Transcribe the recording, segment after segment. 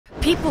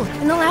People,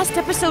 in the last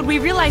episode we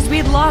realized we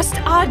had lost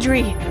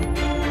Adri.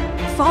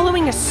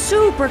 Following a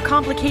super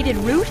complicated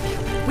route,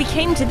 we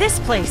came to this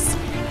place.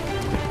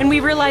 And we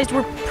realized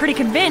we're pretty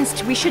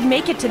convinced we should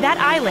make it to that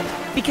island,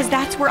 because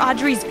that's where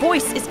Adri's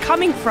voice is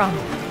coming from.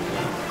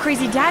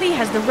 Crazy Daddy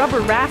has the rubber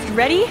raft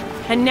ready,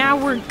 and now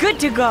we're good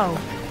to go.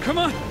 Come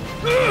on!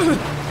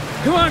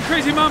 Come on,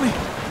 Crazy Mommy!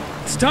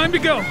 It's time to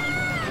go!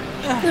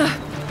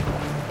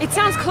 It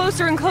sounds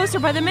closer and closer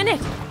by the minute.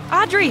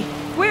 Adri,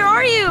 where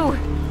are you?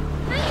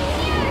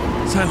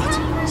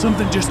 Silence.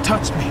 Something just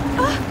touched me.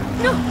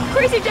 No!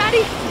 Crazy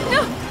Daddy!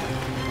 No!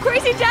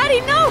 Crazy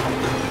Daddy, no!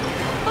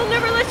 I'll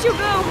never let you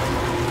go!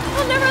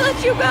 I'll never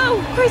let you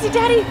go! Crazy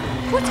Daddy,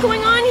 what's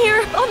going on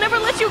here? I'll never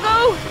let you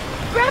go!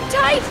 Grab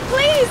tight,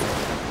 please!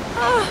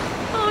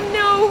 Oh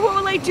no, what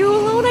will I do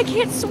alone? I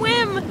can't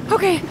swim!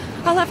 Okay,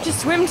 I'll have to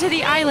swim to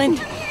the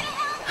island.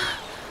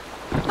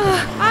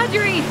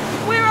 Adri,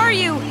 where are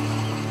you?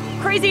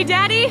 Crazy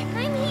Daddy?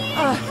 I'm here!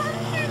 Come for me!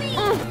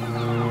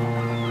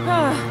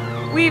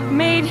 We've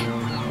made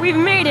it. We've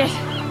made it.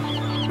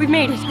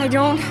 I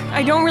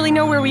don't really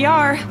know where we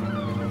are.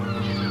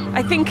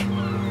 I think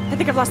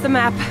I've lost the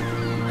map.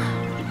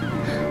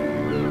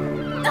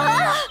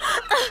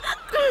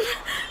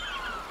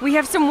 We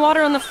have some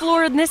water on the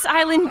floor in this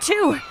island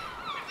too.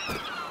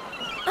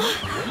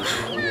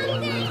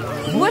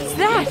 What's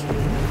that?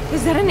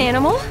 Is that an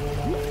animal?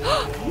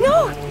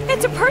 No,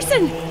 it's a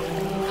person.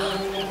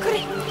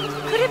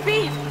 Could it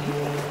be?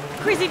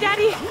 Crazy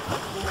Daddy!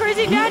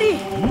 Crazy Daddy!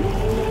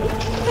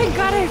 Thank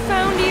God I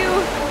found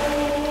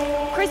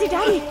you! Crazy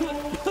Daddy!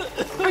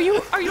 Are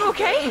you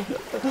okay?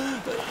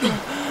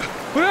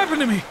 What happened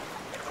to me?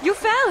 You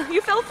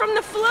fell from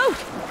the float!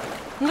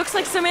 Looks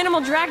like some animal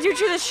dragged you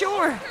to the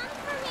shore.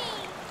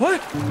 What?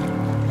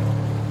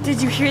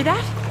 Did you hear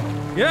that?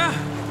 Yeah,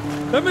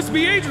 that must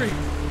be Adri.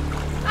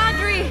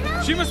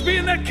 Adri! She must be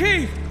in that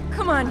cave.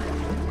 Come on.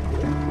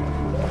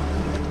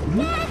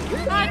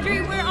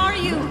 Adri, where are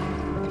you?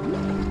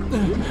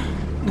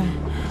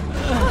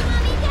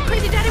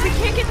 Crazy Daddy, we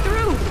can't get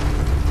through.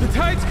 The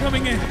tide's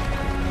coming in.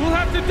 We'll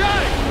have to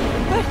dive.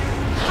 But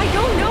I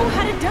don't know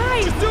how to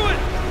dive. Just do it.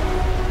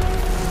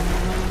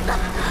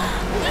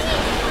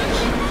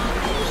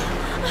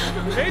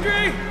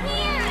 Adri!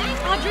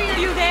 Adri, are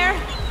you there?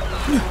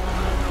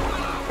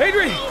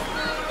 Adri!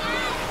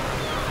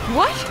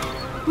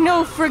 What?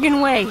 No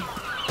friggin' way.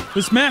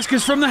 This mask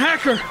is from the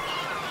hacker.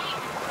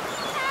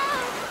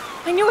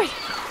 I knew it.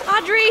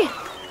 Adri!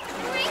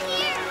 Right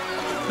here!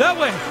 That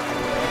way.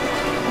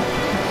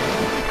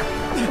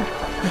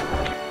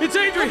 It's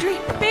Adri!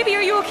 Adri, baby,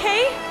 are you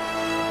okay?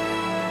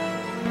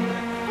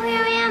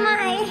 Where am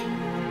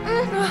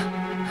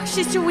I?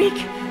 She's too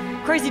weak.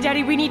 Crazy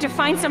Daddy, we need to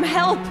find some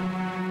help.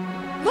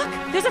 Look,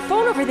 there's a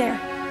phone over there.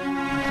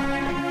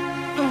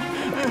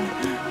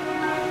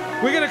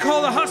 We gotta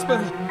call the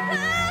hospital.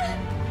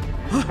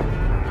 Huh?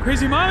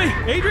 Crazy Mommy?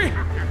 Adri?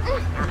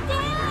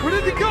 Where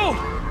did they go?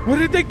 Where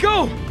did they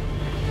go?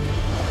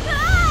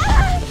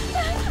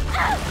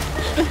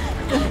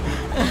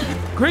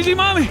 Crazy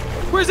Mommy!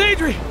 Where's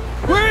Adri?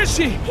 Where is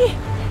she?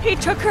 He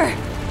took her.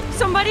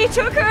 Somebody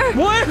took her.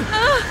 What?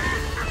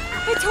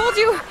 I told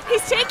you,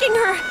 he's taking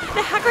her.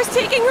 The hacker's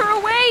taking her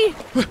away.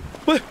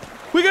 But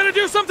we gotta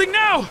do something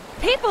now!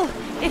 People,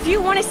 if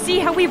you want to see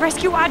how we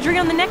rescue Adri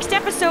on the next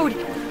episode,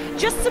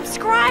 just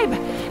subscribe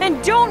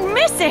and don't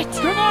miss it.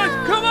 Come on!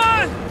 Come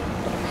on!